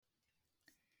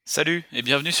Salut et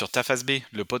bienvenue sur Ta Face B,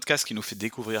 le podcast qui nous fait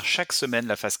découvrir chaque semaine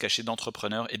la face cachée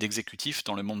d'entrepreneurs et d'exécutifs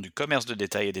dans le monde du commerce de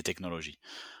détail et des technologies.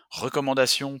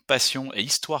 Recommandations, passions et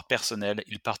histoires personnelles,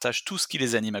 ils partagent tout ce qui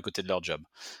les anime à côté de leur job.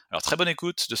 Alors très bonne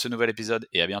écoute de ce nouvel épisode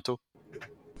et à bientôt.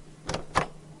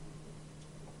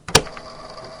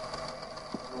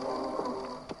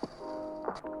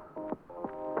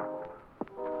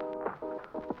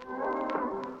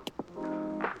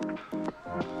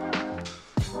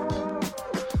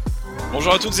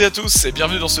 Bonjour à toutes et à tous et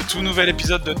bienvenue dans ce tout nouvel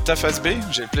épisode de Ta Face B.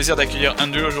 J'ai le plaisir d'accueillir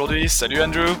Andrew aujourd'hui. Salut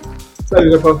Andrew.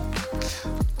 Salut Jean-Paul.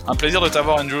 Un plaisir de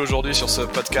t'avoir Andrew aujourd'hui sur ce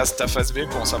podcast Ta Face B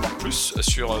pour en savoir plus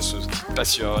sur ce qui te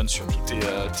passionne, sur tous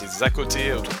tes à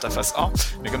côté autour de Ta Face A.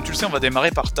 Mais comme tu le sais, on va démarrer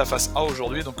par Ta Face A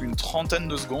aujourd'hui, donc une trentaine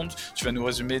de secondes. Tu vas nous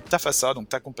résumer Ta Face A, donc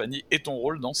ta compagnie et ton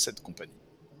rôle dans cette compagnie.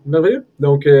 Merveilleux.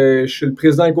 Donc, je suis le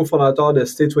président et cofondateur de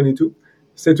Stay 22.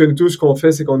 Stay 22, ce qu'on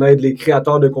fait, c'est qu'on aide les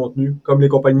créateurs de contenu, comme les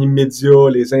compagnies médias,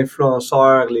 les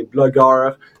influenceurs, les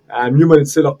blogueurs, à mieux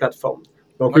monétiser leur plateforme.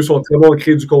 Donc, eux sont très bons à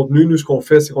créer du contenu. Nous, ce qu'on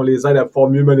fait, c'est qu'on les aide à pouvoir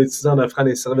mieux monétiser en offrant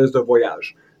des services de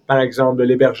voyage. Par exemple, de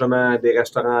l'hébergement, des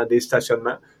restaurants, des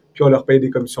stationnements. Puis, on leur paye des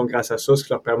commissions grâce à ça, ce qui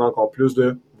leur permet encore plus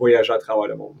de voyager à travers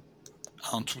le monde.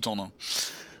 Un tout en un.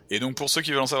 Et donc pour ceux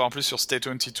qui veulent en savoir plus sur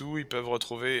Stay22, ils peuvent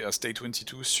retrouver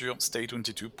Stay22 sur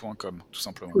stay22.com, tout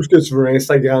simplement. Tout ce que tu veux,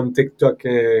 Instagram, TikTok,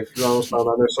 influence, on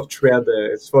en a sur Thread,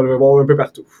 tu vas le voir un peu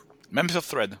partout. Même sur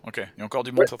Thread, ok. Il y a encore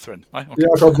du monde sur Thread. Ouais, okay. Il y a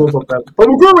encore du monde sur Thread. Pas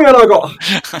beaucoup, mais il y en a encore.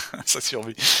 Ça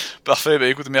survit. Parfait, bah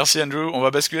écoute, merci Andrew. On va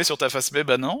basculer sur ta face B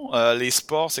maintenant. Les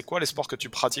sports, c'est quoi les sports que tu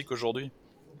pratiques aujourd'hui?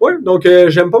 Oui, donc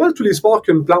j'aime pas mal tous les sports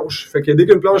qu'une planche. Fait que dès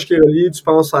qu'une planche qui est reliée, tu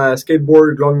penses à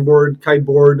skateboard, longboard,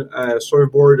 kiteboard,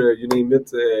 surfboard, you name it,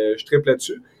 je triple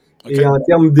là-dessus. Okay. Et en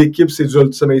termes d'équipe, c'est du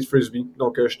Ultimate Frisbee.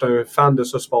 Donc je suis un fan de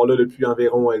ce sport-là depuis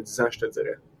environ 10 ans, je te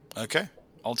dirais. Ok,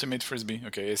 Ultimate Frisbee,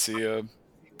 ok. Et c'est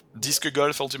disque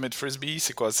golf, Ultimate Frisbee,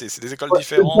 c'est quoi? C'est des écoles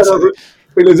différentes?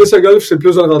 Le disque golf, c'est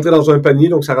plus de rentrer dans un panier,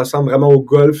 donc ça ressemble vraiment au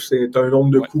golf. C'est un nombre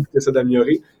de coups que tu essaies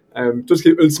d'améliorer. Tout ce qui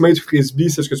est Ultimate Frisbee,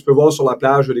 c'est ce que tu peux voir sur la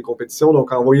plage des compétitions.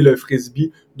 Donc, envoyer le frisbee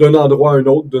d'un endroit à un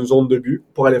autre, d'une zone de but,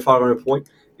 pour aller faire un point.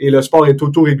 Et le sport est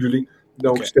auto-régulé.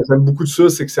 Donc, ce que j'aime beaucoup de ça,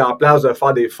 c'est que c'est en place de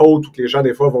faire des fautes ou que les gens,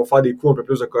 des fois, vont faire des coups un peu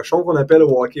plus de cochon, qu'on appelle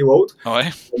au hockey ou autre. Ouais.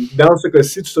 Dans ce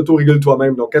cas-ci, tu t'auto-régules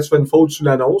toi-même. Donc, quand tu fais une faute, tu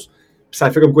l'annonces. Puis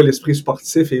ça fait comme quoi l'esprit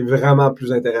sportif est vraiment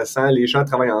plus intéressant. Les gens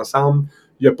travaillent ensemble.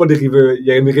 Il y a pas de il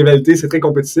y a une rivalité, c'est très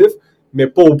compétitif, mais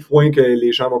pas au point que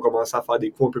les gens vont commencer à faire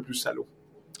des coups un peu plus salauds.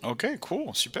 Ok, cool,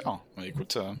 super. Bah,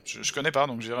 écoute, je connais pas,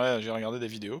 donc j'irai regarder des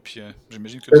vidéos, puis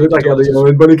j'imagine que... Regardez, il y a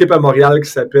une bonne équipe à Montréal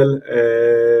qui s'appelle...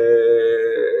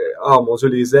 Oh mon Dieu,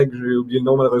 les Aigles, j'ai oublié le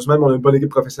nom malheureusement, mais on a une bonne équipe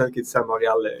professionnelle qui est ici à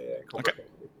Montréal.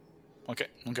 Ok,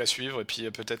 donc à suivre, et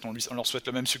puis peut-être on leur souhaite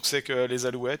le même succès que les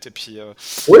Alouettes, et puis...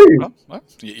 oui! Voilà, ouais.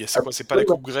 C'est quoi, c'est pas la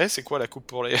coupe Grey, c'est quoi la coupe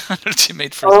pour les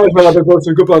Ultimate Frisbee? Ah, je me rappelle pas, c'est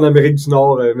une coupe en Amérique du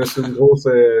Nord, mais c'est un gros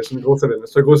événement.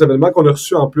 C'est un gros événement qu'on a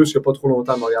reçu en plus il n'y a pas trop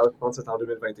longtemps à Montréal, je pense que c'était en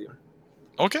 2021.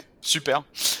 Ok, super.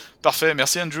 Parfait,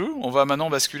 merci Andrew. On va maintenant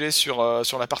basculer sur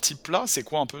la partie plat. C'est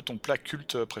quoi un peu ton plat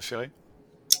culte préféré?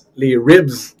 Les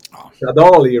ribs.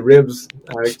 J'adore les ribs.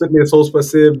 Avec toutes les sauces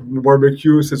possibles,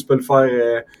 barbecue, si tu peux le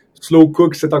faire slow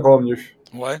cook, c'est encore mieux.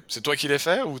 Ouais, c'est toi qui les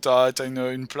fais ou t'as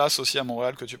une place aussi à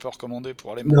Montréal que tu peux recommander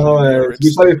pour aller manger les ribs? Je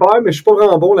savais faire, mais je suis pas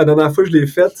vraiment bon. La dernière fois que je l'ai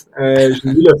faite, j'ai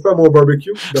mis le feu à mon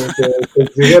barbecue. Donc, je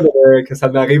te dirais que ça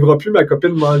n'arrivera plus. Ma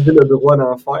copine m'a enlevé le droit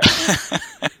d'en faire.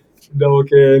 Donc,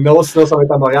 non, sinon, ça va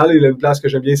être à Montréal. Et une place que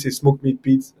j'aime bien, c'est Smoke Meat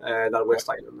Pete dans le West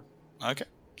Island. Ok,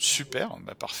 super,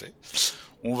 bah parfait.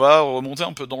 On va remonter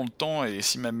un peu dans le temps, et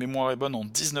si ma mémoire est bonne, en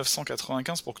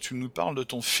 1995, pour que tu nous parles de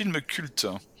ton film culte.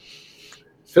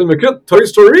 Film culte? Toy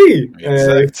Story!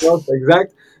 Exact.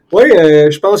 Exact. Oui,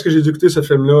 je pense que j'ai dû écouter ce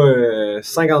film-là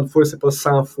 50 fois, c'est pas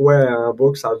 100 fois en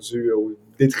boucle, ça a dû au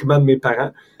détriment de mes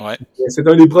parents. Ouais. C'est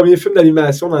un des premiers films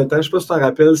d'animation dans le temps. Je sais pas si tu t'en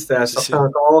rappelles, c'était sorti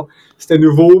encore, c'était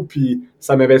nouveau, puis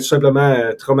ça m'avait tout simplement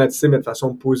traumatisé, mais de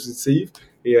façon positive.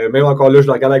 Et même encore là, je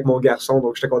le regarde avec mon garçon,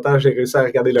 donc j'étais content, j'ai réussi à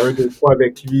regarder le 1-2 fois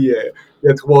avec lui il y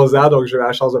a 3 ans, donc j'ai eu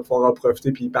la chance de pouvoir en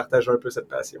profiter puis partager un peu cette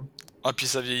passion. Ah, puis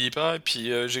ça vieillit pas, et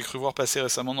puis j'ai cru voir passer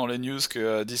récemment dans les news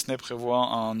que Disney prévoit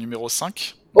un numéro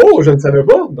 5. Oh, je ne savais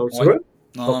pas, donc tu vois.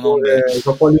 Non, je vais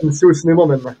pouvoir l'initier au cinéma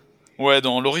maintenant. Ouais,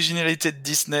 dans l'originalité de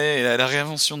Disney et la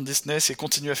réinvention de Disney, c'est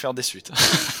continuer à faire des suites.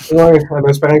 Ouais, en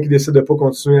espérant qu'ils décident de pas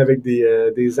continuer avec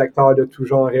des acteurs de tout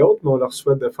genre et autres, mais on leur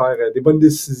souhaite de faire des bonnes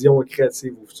décisions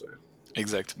créatives au futur.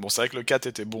 Exact. Bon, c'est vrai que le 4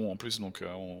 était bon en plus, donc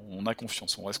on a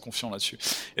confiance, on reste confiant là-dessus.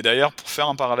 Et d'ailleurs, pour faire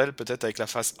un parallèle peut-être avec la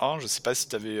phase A, je sais pas si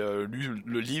tu avais lu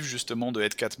le livre justement de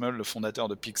Ed Catmull, le fondateur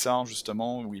de Pixar,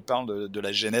 justement, où il parle de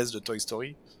la genèse de Toy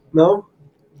Story. Non?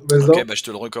 Vas-y Ok, donc. bah je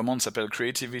te le recommande, ça s'appelle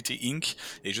Creativity Inc.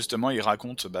 Et justement, il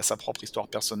raconte sa propre histoire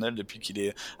personnelle depuis qu'il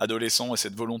est adolescent et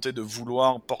cette volonté de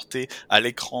vouloir porter à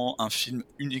l'écran un film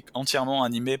unique, entièrement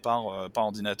animé par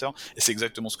ordinateur. Et c'est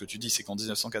exactement ce que tu dis, c'est qu'en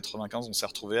 1995, on s'est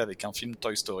retrouvé avec un film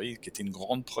Toy Story qui était une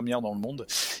grande première dans le monde.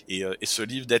 Et ce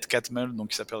livre d'Ed Catmull, donc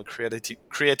qui s'appelle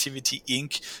Creativity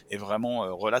Inc. et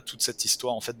vraiment relate toute cette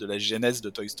histoire en fait de la genèse de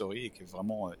Toy Story et qui est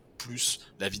vraiment plus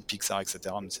la vie de Pixar, etc.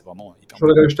 Mais c'est vraiment hyper Je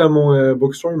vais bien. le rajouter à mon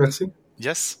bookstore, merci.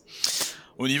 Yes.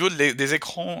 Au niveau des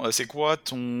écrans, c'est quoi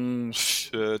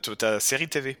ta série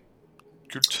TV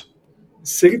culte?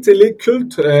 Série télé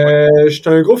culte, Ouais. j'étais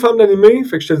un gros fan d'animé,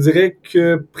 fait que je te dirais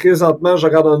que présentement je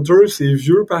regarde Hunter, c'est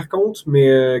vieux par contre,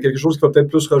 mais quelque chose qui va peut-être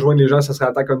plus rejoindre les gens, ça serait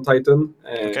Attack on Titan,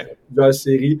 Ok. de la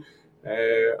série.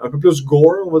 Un peu plus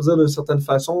gore, on va dire d'une certaine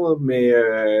façon, là, mais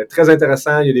très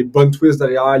intéressant, il y a des bonnes twists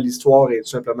derrière, l'histoire est tout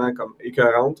simplement comme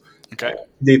écœurante. Ok.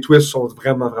 Les twists sont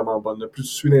vraiment, vraiment bonnes. Plus tu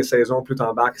suis dans les saisons, plus tu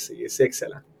embarques, c'est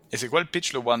excellent. Et c'est quoi le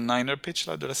pitch, le one-liner pitch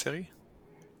là de la série?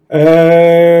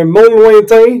 Monde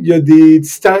lointain, il y a des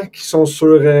titans qui sont sur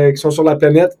la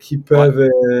planète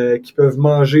Ouais. qui peuvent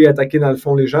manger, attaquer dans le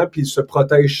fond les gens, puis ils se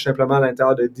protègent simplement à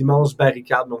l'intérieur d'immenses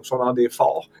barricades, donc ils sont dans des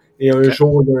forts. Et un Ok.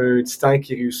 jour, il y a un titan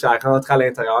qui réussit à rentrer à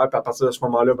l'intérieur, puis à partir de ce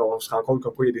moment-là, ben, on se rend compte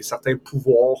qu'il y a des certains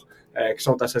pouvoirs qui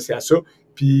sont associés à ça.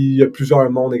 Puis il y a plusieurs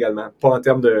mondes également, pas en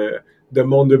termes de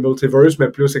monde de multiverse, mais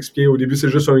plus expliqué. Au début, c'est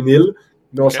juste une île,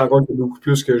 mais on Ok. se rend compte qu'il y a beaucoup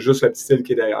plus que juste la petite île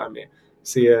qui est derrière. Mais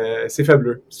c'est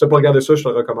fabuleux. Si tu n'as pas regardé ça, je te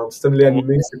le recommande. Si tu aimes les Oh,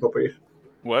 animés, c'est pas pire.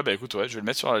 ouais, bah écoute, ouais, je vais le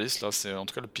mettre sur la liste là. C'est en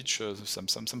tout cas le pitch, ça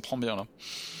me prend bien là.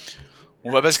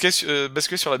 On va basculer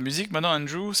sur la musique maintenant,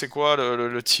 Andrew. C'est quoi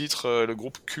le titre, le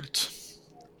groupe culte?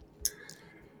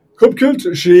 Groupe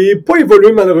culte, j'ai pas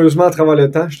évolué malheureusement à travers le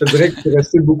temps. Je te dirais que je suis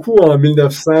resté beaucoup en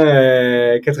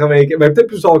 1980, ben, peut-être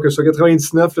plus tard que ça.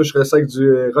 99, là, je suis resté avec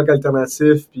du rock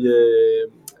alternatif, puis euh,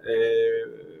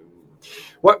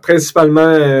 ouais,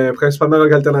 principalement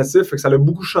rock alternatif. Fait que ça a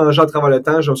beaucoup changé à travers le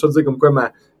temps. J'aime ça dire comme quoi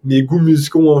mes goûts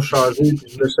musicaux ont changé, puis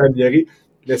je me suis amélioré.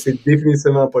 Mais c'est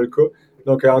définitivement pas le cas.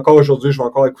 Donc encore aujourd'hui, je vais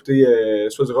encore écouter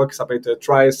soit du rock, ça peut être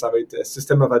Trice, ça va être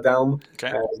System of a Down. Ok. Je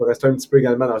vais rester un petit peu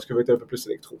également dans ce qui va être un peu plus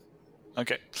électro.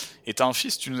 Ok. Et t'as un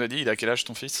fils, tu nous as dit, il a quel âge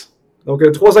ton fils? Donc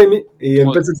 3 ans et demi et une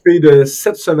Trois. petite fille de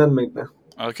 7 semaines maintenant.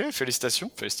 Ok, félicitations,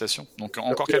 félicitations. Donc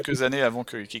encore quelques années avant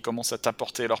qu'ils commencent à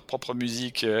t'apporter leur propre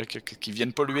musique, qui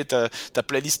viennent polluer ta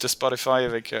playlist Spotify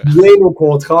avec. Bien au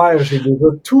contraire, j'ai déjà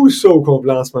tout ça au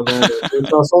complet en ce moment. Là. J'ai une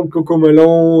chanson de Coco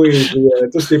Melon et j'ai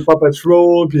tout ce qui est Paw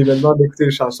Patrol, puis ils me demandent d'écouter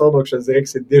les chansons, donc je te dirais que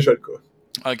c'est déjà le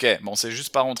cas. Ok, bon, c'est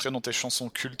juste pas rentré dans tes chansons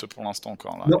cultes pour l'instant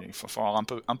encore là. Non, Il faut avoir un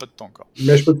peu de temps encore.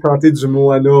 mais je peux te chanter du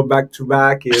Moana Back to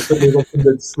Back et tous les autres films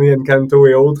de Disney, Encanto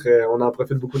et autres. On en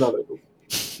profite beaucoup dans le dos.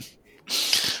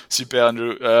 Super,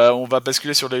 Andrew. On va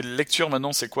basculer sur les lectures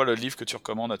maintenant. C'est quoi le livre que tu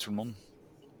recommandes à tout le monde?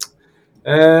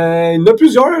 Il y en a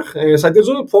plusieurs. Ça a été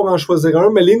dur de pouvoir en choisir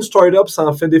un, mais Lean Startup, ça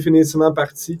en fait définitivement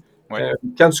partie. Ouais,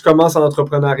 Quand tu commences en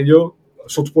entrepreneuriat,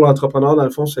 surtout pour l'entrepreneur, dans le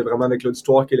fond, c'est vraiment avec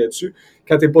l'auditoire qui est là-dessus.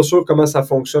 Quand tu n'es pas sûr comment ça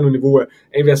fonctionne au niveau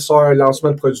investisseur,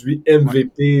 lancement de produits, ouais,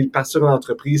 MVP, partir en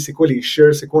entreprise, c'est quoi les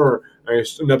shares, c'est quoi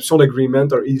une option d'agreement,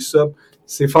 un ESOP,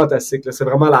 c'est fantastique. Là. C'est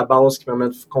vraiment la base qui permet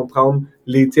de comprendre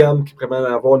les termes, qui permet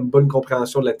d'avoir une bonne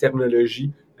compréhension de la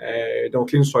terminologie.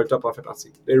 Donc, Lean Startup en fait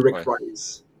partie. Eric ouais.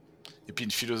 Rice. Et puis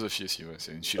une philosophie aussi, ouais.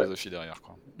 C'est une philosophie derrière,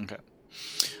 quoi. Ok.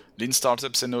 Lean Startup,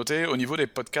 c'est noté. Au niveau des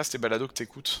podcasts et balados que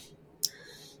t'écoutes?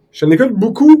 J'en écoute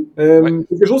beaucoup. Ouais,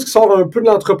 Quelque chose qui sort un peu de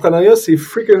l'entrepreneuriat, c'est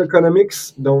Freak Economics.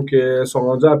 Donc, ils sont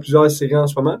rendus à plusieurs séries en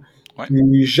ce moment. ouais,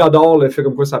 Puis j'adore le fait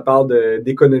comme quoi ça parle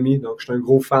d'économie. Donc, je suis un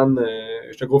gros fan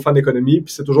d'économie.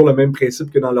 Puis c'est toujours le même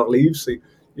principe que dans leurs livres. C'est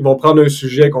ils vont prendre un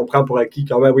sujet qu'on prend pour acquis,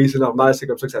 quand même, oui, c'est normal, c'est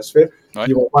comme ça que ça se fait. ouais.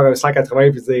 Puis ils vont faire un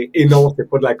 180 puis dire, et non, c'est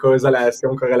pas de la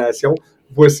causation, corrélation.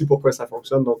 Voici pourquoi ça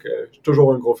fonctionne. Donc, je suis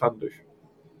toujours un gros fan d'eux.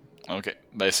 Ok,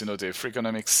 bah c'est noté.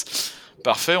 Freakonomics.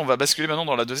 Parfait, on va basculer maintenant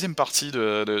dans la deuxième partie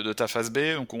de ta phase B.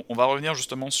 Donc on va revenir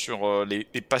justement sur les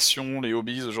passions, les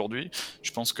hobbies aujourd'hui.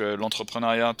 Je pense que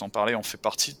l'entrepreneuriat, t'en parlais, en fait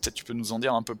partie. Peut-être tu peux nous en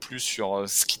dire un peu plus sur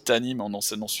ce qui t'anime dans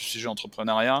ce sujet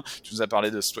entrepreneuriat. Tu nous as parlé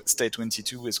de Stay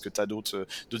 22. Est-ce que tu as d'autres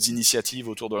initiatives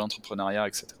autour de l'entrepreneuriat,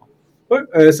 etc.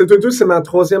 Ouais, c'est ma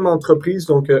troisième entreprise,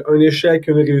 donc un échec,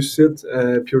 une réussite,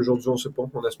 puis aujourd'hui, on ne sait pas.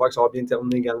 On espère que ça va bien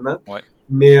terminer également. Ouais,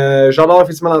 Mais j'adore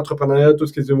effectivement l'entrepreneuriat, tout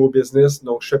ce qui est du mot business.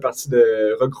 Donc, je fais partie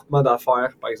de regroupements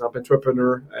d'affaires, par exemple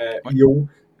Entrepreneur, ouais, IO,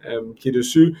 qui est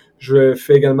dessus. Je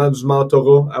fais également du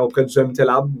mentorat auprès du MT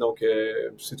Lab. Donc,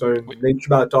 c'est un oui,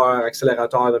 incubateur,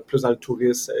 accélérateur, plus dans le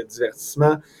tourisme,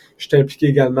 divertissement. Je suis impliqué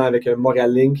également avec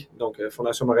Montréal Link, donc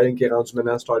Fondation Montréal Link qui est rendue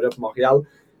maintenant Startup Montréal.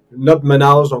 Notre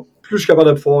menace, donc plus je suis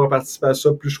capable de pouvoir participer à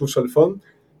ça, plus je trouve ça le fun.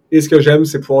 Et ce que j'aime,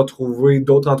 c'est pouvoir trouver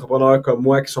d'autres entrepreneurs comme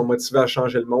moi qui sont motivés à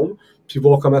changer le monde, puis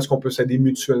voir comment est-ce qu'on peut s'aider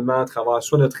mutuellement à travers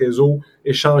soit notre réseau,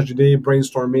 échange d'idées,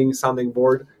 brainstorming, sounding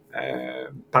board,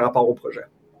 par rapport au projet.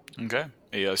 Ok.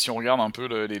 Et si on regarde un peu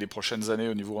les prochaines années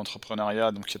au niveau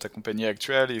entrepreneuriat, donc il y a ta compagnie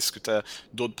actuelle, est-ce que tu as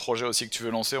d'autres projets aussi que tu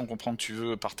veux lancer? On comprend que tu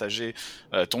veux partager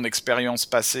ton expérience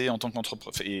passée en tant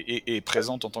qu'entrepreneur et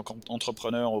présente en tant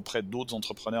qu'entrepreneur auprès d'autres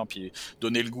entrepreneurs, puis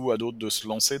donner le goût à d'autres de se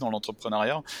lancer dans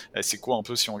l'entrepreneuriat. C'est quoi un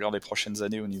peu si on regarde les prochaines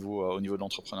années au niveau de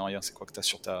l'entrepreneuriat? C'est quoi que tu as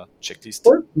sur ta checklist?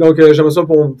 Ouais. Donc, j'aimerais ça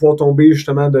pour pouvoir tomber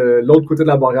justement de l'autre côté de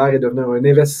la barrière et devenir un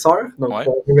investisseur. Donc, Ouais,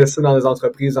 pour investir dans des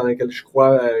entreprises dans lesquelles je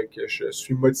crois, que je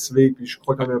suis motivé, puis je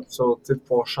crois quand ouais, même ça, tu sais, de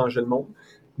pouvoir changer le monde.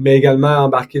 Mais également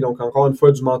embarquer, donc encore une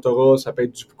fois, du mentorat, ça peut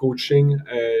être du coaching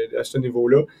à ce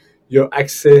niveau-là. Il y a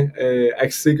Accès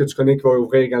que tu connais qui va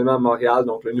ouvrir également à Montréal,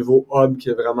 donc le nouveau hub qui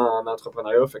est vraiment en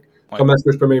entrepreneuriat. Fait que ouais, comment est-ce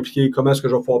que je peux m'impliquer, comment est-ce que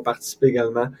je vais pouvoir participer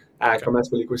également à ok. comment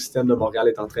est-ce que l'écosystème de Montréal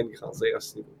est en train de grandir à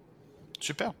ce niveau.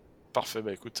 Super. Parfait,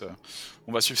 bah écoute,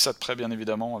 on va suivre ça de près bien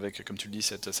évidemment avec, comme tu le dis,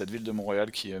 cette ville de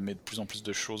Montréal qui met de plus en plus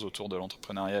de choses autour de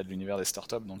l'entrepreneuriat et de l'univers des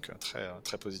startups, donc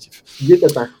très positif. Il était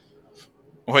temps.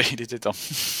 Oui, il était temps.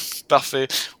 Parfait.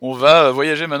 On va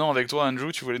voyager maintenant avec toi,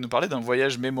 Andrew. Tu voulais nous parler d'un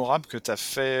voyage mémorable que tu as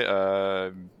fait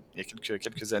il y a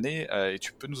quelques années, et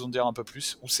tu peux nous en dire un peu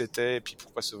plus où c'était et puis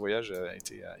pourquoi ce voyage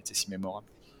était si mémorable.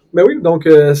 Ben oui, donc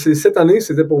c'est cette année,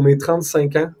 c'était pour mes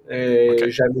 35 ans. Ok,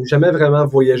 J'avais jamais vraiment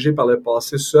voyagé par le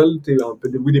passé seul. On peut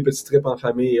oui, des petits trips en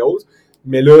famille et autres.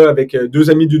 Mais là, avec deux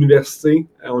amis d'université,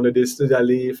 on a décidé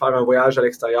d'aller faire un voyage à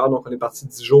l'extérieur. Donc, on est parti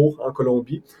 10 jours en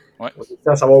Colombie. ouais, On était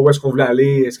à savoir où est-ce qu'on voulait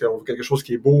aller. Est-ce qu'on veut quelque chose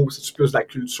qui est beau? C'est-tu plus de la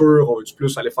culture? On veut-tu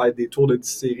plus aller faire des tours de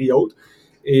distillerie et autres?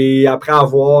 Et après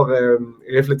avoir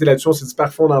réfléchi là-dessus, on s'est dit,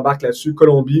 parfois, on embarque là-dessus.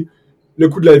 Colombie, le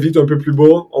coût de la vie est un peu plus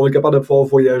bas. On va être capable de pouvoir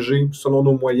voyager selon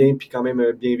nos moyens puis quand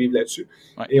même bien vivre là-dessus.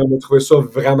 ouais. Et on a trouvé ça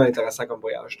vraiment intéressant comme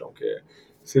voyage. Donc,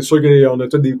 c'est sûr qu'on a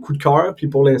tous des coups de cœur. Puis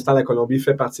pour l'instant, la Colombie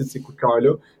fait partie de ces coups de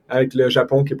cœur-là, avec le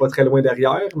Japon qui est pas très loin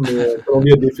derrière. Mais la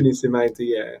Colombie a définitivement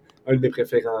été un de mes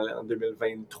préférés en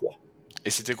 2023. Et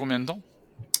c'était combien de temps?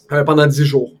 Pendant 10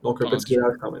 jours. Donc, un Pendant petit 10 jours.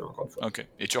 voyage quand même, encore une fois. Ok.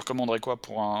 Et tu recommanderais quoi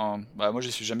pour un... Bah moi j'y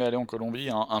suis jamais allé en Colombie,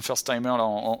 un first timer là,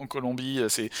 en Colombie,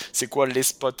 c'est quoi les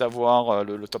spots à voir,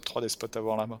 le top 3 des spots à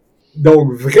voir là-bas?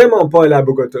 Donc, vraiment pas aller à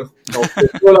Bogota. Donc,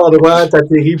 c'est pas l'endroit,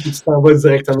 t'atterris puis tu t'en vas Tu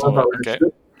directement t'en par vas, le ok.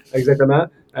 sud. Exactement.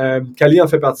 Cali en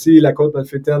fait partie, la côte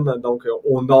malfitaine, donc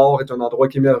au nord, est un endroit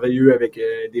qui est merveilleux avec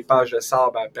des plages de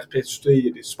sable à perpétuité. Il y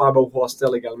a des super beaux hostels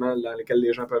également dans lesquels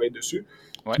les gens peuvent être dessus.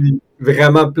 Ouais, Puis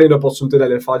vraiment plein d'opportunités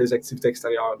d'aller faire des activités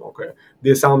extérieures. Donc,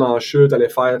 descendre en chute, aller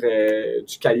faire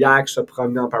du kayak, se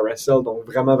promener en parasail. Donc,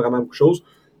 vraiment beaucoup de choses.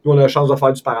 Nous, on a la chance de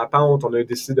faire du parapente. On a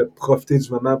décidé de profiter du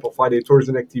moment pour faire des tours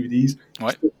and activities.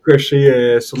 ouais. Tout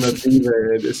coché sur notre livre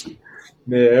dessus.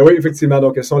 Mais oui, effectivement,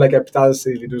 donc si on la capitale,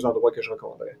 c'est les deux endroits que je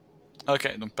recommanderais.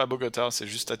 Ok, donc pas Bogota, c'est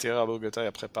juste atterrir à Bogota et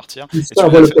après partir. Puis si Et tu tu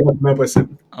envoies l'as le fait... plus rapidement possible.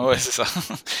 Ah ouais, c'est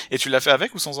ça. Et tu l'as fait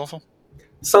avec ou sans enfant?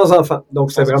 Sans enfant.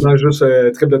 Donc, c'est Sans enfant. vraiment juste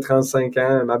un trip de 35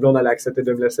 ans. Ma blonde, elle a accepté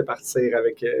de me laisser partir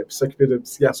avec, puis s'occuper de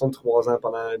petit garçon de 3 ans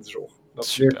pendant 10 jours. Donc,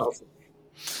 bien Super. pensé.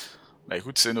 Bah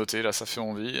écoute, c'est noté, là ça fait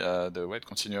envie de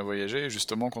continuer à voyager. Et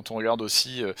justement, quand on regarde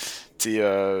aussi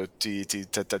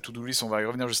ta to-do list, on va y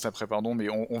revenir juste après, pardon, mais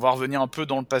on va revenir un peu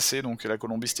dans le passé. Donc la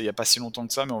Colombie, c'était il n'y a pas si longtemps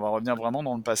que ça, mais on va revenir vraiment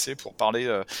dans le passé pour parler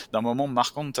d'un moment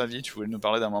marquant de ta vie. Tu voulais nous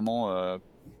parler d'un moment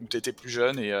où tu étais plus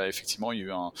jeune et effectivement il y a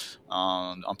eu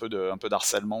un peu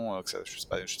d'harcèlement.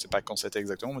 Je sais pas quand c'était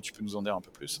exactement, mais tu peux nous en dire un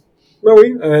peu plus. Ben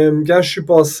oui, quand je suis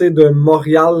passé de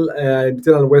Montréal à habiter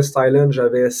dans le West Island,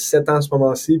 j'avais 7 ans à ce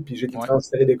moment-ci, puis j'ai été Ouais,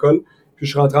 transféré d'école, puis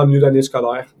je suis rentré en milieu d'année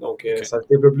scolaire. Donc, ok. ça a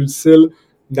été un peu plus difficile.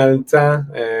 Dans le temps,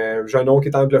 j'ai un oncle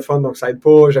qui est anglophone, donc ça aide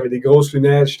pas. J'avais des grosses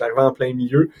lunettes, j'étais arrivé en plein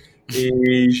milieu,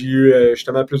 et j'ai eu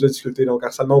justement plus de difficultés. Donc,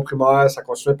 harcèlement au primaire, ça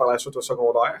continuait par la suite au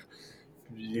secondaire.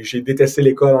 Puis, j'ai détesté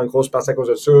l'école en grosse partie à cause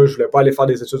de ça. Je voulais pas aller faire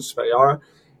des études supérieures.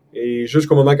 Et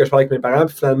jusqu'au moment que je parlais avec mes parents,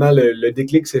 puis finalement, le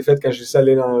déclic s'est fait quand j'ai décidé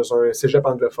d'aller dans un cégep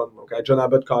anglophone, donc à John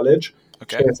Abbott College. Ok,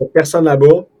 Je connaissais personne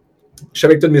là-bas. Je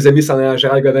savais que tous mes amis s'en allaient à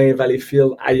Gérald Godin,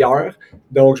 Valleyfield, ailleurs.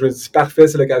 Donc, je me dis, parfait,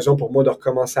 c'est l'occasion pour moi de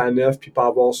recommencer à neuf, puis pas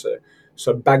avoir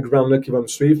ce background-là qui va me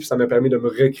suivre. Puis ça m'a permis de me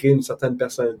recréer une certaine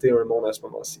personnalité, un monde à ce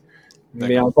moment-ci.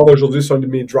 Mais d'accord. encore aujourd'hui, sur un de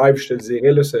mes drives, je te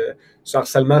dirais, là, ce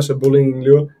harcèlement, ce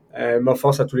bullying-là, me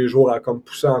force à tous les jours à comme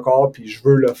pousser encore, puis je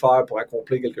veux le faire pour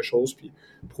accomplir quelque chose, puis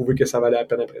prouver que ça valait la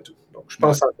peine après tout. Donc, je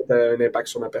pense Ouais. que ça a un impact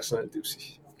sur ma personnalité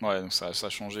aussi. Ouais, donc ça a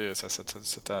changé, ça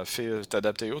t'a fait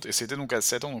t'adapter et autres. Et c'était donc à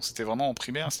 7 ans, donc c'était vraiment en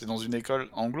primaire, c'était dans une école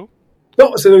anglo?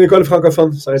 Non, c'est une école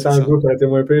francophone. Ça aurait été C'est en ça. groupe, ça aurait été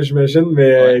moins pire, j'imagine,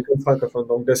 mais Ouais. école francophone.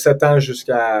 Donc, de 7 ans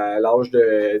jusqu'à l'âge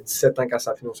de 17 ans quand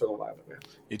ça finit au secondaire.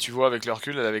 Et tu vois avec le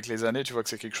recul, avec les années, tu vois que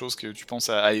c'est quelque chose que tu penses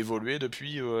a évolué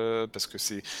depuis, parce que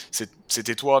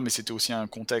c'était toi, mais c'était aussi un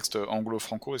contexte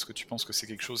anglo-franco. Est-ce que tu penses que c'est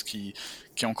quelque chose qui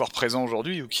est encore présent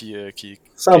aujourd'hui ou qui évolue?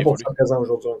 100% présent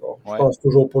aujourd'hui encore. Je Ouais, pense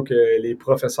toujours pas que les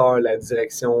professeurs, la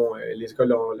direction, les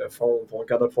écoles le font, vont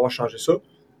regarder pouvoir changer ça.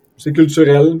 C'est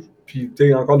culturel. Puis, tu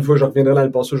sais, encore une fois, je reviendrai dans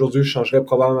le passé aujourd'hui, je changerais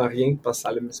probablement rien parce que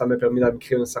ça m'a permis de me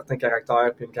créer un certain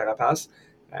caractère puis une carapace.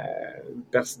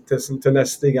 Une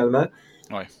ténacité également.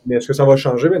 ouais. Mais est-ce que ça va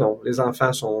changer? Mais non. Les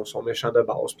enfants sont méchants de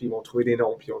base, puis ils vont trouver des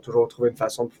noms, puis ils vont toujours trouver une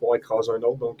façon de pouvoir écraser un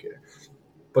autre. Donc,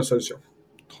 pas de solution.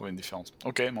 Trouver une différence.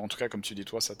 Ok, mais en tout cas, comme tu dis,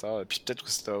 toi, ça t'a. Puis peut-être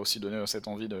que ça t'a aussi donné cette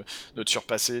envie de te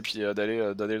surpasser, puis d'aller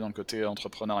dans le côté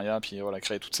entrepreneuriat, puis voilà,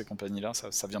 créer toutes ces compagnies-là.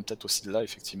 Ça vient peut-être aussi de là,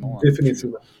 effectivement.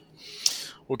 Définitivement.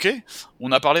 Ok,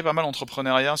 on a parlé pas mal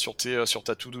d'entrepreneuriat sur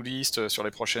ta to-do list sur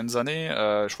les prochaines années.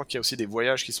 Je crois qu'il y a aussi des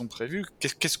voyages qui sont prévus.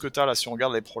 Qu'est-ce que tu as là si on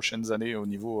regarde les prochaines années au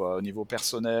niveau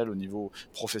personnel, au niveau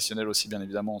professionnel aussi, bien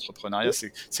évidemment, entrepreneuriat?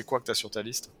 C'est quoi que tu as sur ta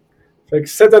liste? Fait que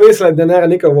cette année, c'est la dernière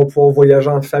année qu'on va pouvoir voyager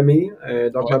en famille.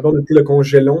 Donc, Ouais, ma blonde a pris le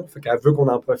congé long. Fait qu'elle veut qu'on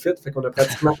en profite. Fait qu'on a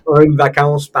pratiquement une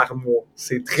vacance par mois.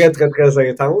 C'est très, très, très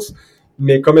intense.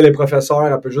 Mais comme elle est professeure,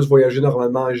 elle peut juste voyager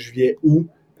normalement en juillet, août,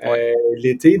 ouais,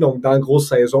 l'été. Donc, dans la grosse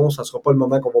saison, ça sera pas le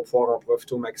moment qu'on va pouvoir en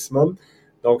profiter au maximum.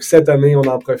 Donc, cette année, on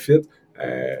en profite.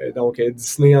 Donc,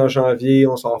 Disney en janvier,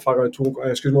 on s'en va faire un tour,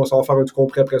 excuse-moi, on s'en va faire un tour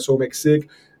complet après ça au Mexique.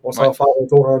 On s'en ouais. va faire un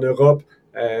tour en Europe.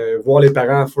 Voir les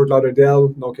parents à Fort Lauderdale.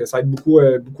 Donc, ça va être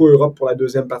beaucoup Europe pour la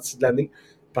deuxième partie de l'année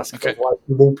parce qu'il Ok, va faire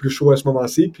plus beau, plus chaud à ce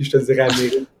moment-ci. Puis, je te dirais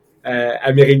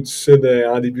Amérique du Sud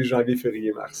en début janvier,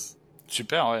 février, mars.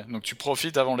 super, ouais. Donc tu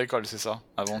profites avant l'école, c'est ça?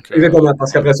 Avant que. Exactement,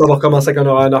 parce Ouais, qu'après ça, on va recommencer avec un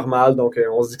horaire normal. Donc,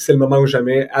 on se dit que c'est le moment où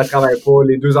jamais. Elle travaille pas.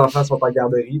 Les deux enfants sont en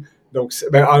garderie. Donc,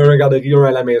 un en garderie, un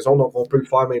à la maison. Donc, on peut le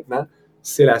faire maintenant.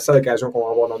 C'est la seule occasion qu'on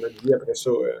va avoir dans notre vie. Après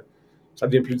ça, ça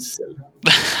devient plus difficile.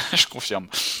 je confirme.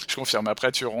 Je confirme.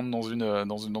 Après, tu rentres dans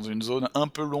une zone un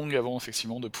peu longue avant,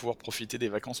 effectivement, de pouvoir profiter des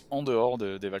vacances en dehors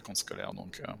des vacances scolaires.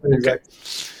 Donc, ok. Exact.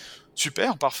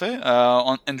 Super, parfait.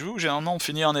 Andrew, généralement, on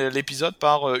finit l'épisode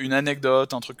par une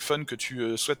anecdote, un truc fun que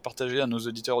tu souhaites partager à nos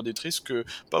auditeurs auditrices que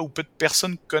pas ou peu de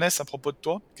personnes connaissent à propos de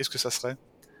toi. Qu'est-ce que ça serait?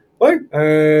 Oui,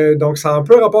 donc ça a un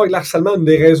peu rapport avec l'harcèlement. Une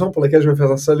des raisons pour lesquelles je me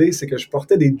faisais harceler, c'est que je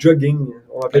portais des jogging.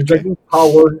 On appelait Ok, jogging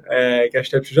power quand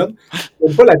j'étais plus jeune.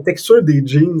 J'aime pas la texture des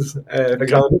jeans. Fait que ok.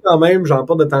 j'en ai quand même, j'en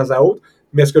porte de temps à autre.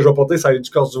 Mais ce que je vais porter, ça va être du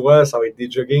corduroy, ça va être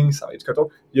des joggings, ça va être du coton.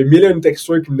 Il y a mille et une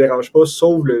textures qui me dérangent pas,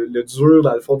 sauf le dur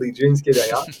dans le fond des jeans qui est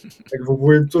derrière. Fait que vous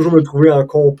pouvez toujours me trouver en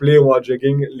complet ou en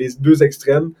jogging, les deux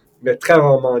extrêmes, mais très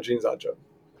rarement en jeans en job.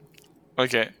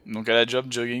 Ok, donc à la job,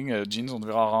 jogging, jeans, on te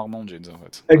verra rarement en jeans en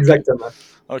fait. Ok. Exactement.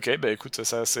 Ok, bah écoute,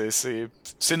 ça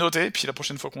c'est noté. Puis la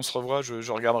prochaine fois qu'on se revoit,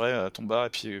 je regarderai ton bas et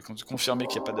puis confirmer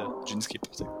qu'il n'y a pas de jeans qui est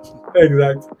porté.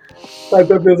 Exact. Ça a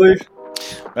été un plaisir.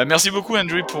 Bah, merci beaucoup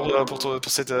Andrew pour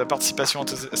cette participation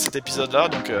à cet épisode-là.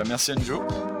 Donc merci Andrew.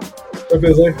 Un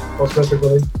plaisir. On se fait cette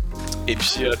Et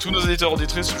puis à tous nos éditeurs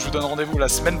auditrices, je vous donne rendez-vous la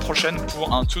semaine prochaine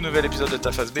pour un tout nouvel épisode de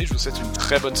Ta Face B. Je vous souhaite une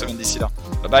très bonne semaine d'ici là.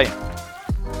 Bye bye.